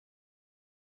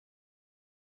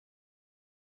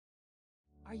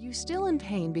Are you still in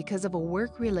pain because of a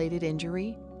work-related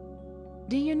injury?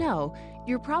 Do you know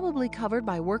you're probably covered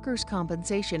by workers'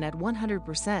 compensation at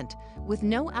 100% with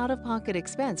no out-of-pocket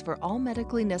expense for all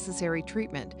medically necessary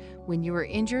treatment when you are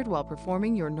injured while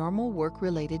performing your normal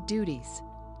work-related duties?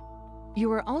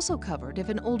 You are also covered if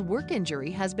an old work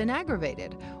injury has been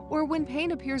aggravated or when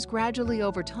pain appears gradually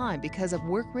over time because of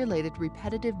work-related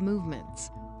repetitive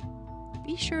movements.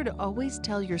 Be sure to always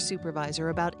tell your supervisor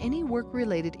about any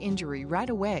work-related injury right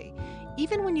away,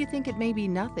 even when you think it may be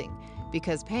nothing,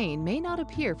 because pain may not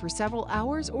appear for several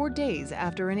hours or days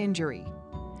after an injury.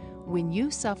 When you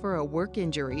suffer a work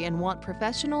injury and want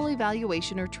professional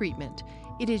evaluation or treatment,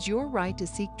 it is your right to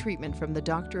seek treatment from the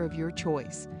doctor of your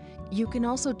choice. You can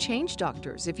also change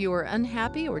doctors if you are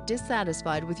unhappy or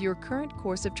dissatisfied with your current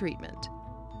course of treatment.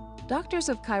 Doctors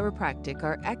of chiropractic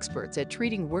are experts at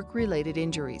treating work-related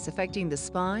injuries affecting the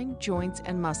spine, joints,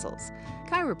 and muscles.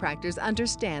 Chiropractors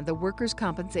understand the workers'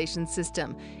 compensation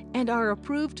system and are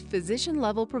approved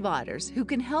physician-level providers who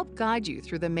can help guide you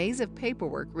through the maze of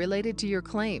paperwork related to your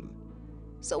claim.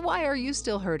 So why are you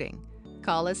still hurting?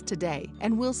 Call us today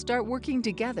and we'll start working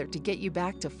together to get you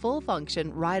back to full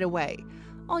function right away.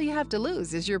 All you have to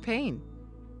lose is your pain.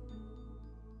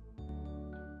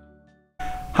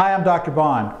 Hi, I'm Dr.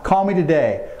 Bohn. Call me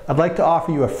today. I'd like to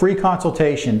offer you a free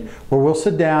consultation where we'll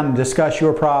sit down and discuss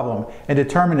your problem and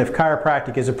determine if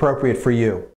chiropractic is appropriate for you.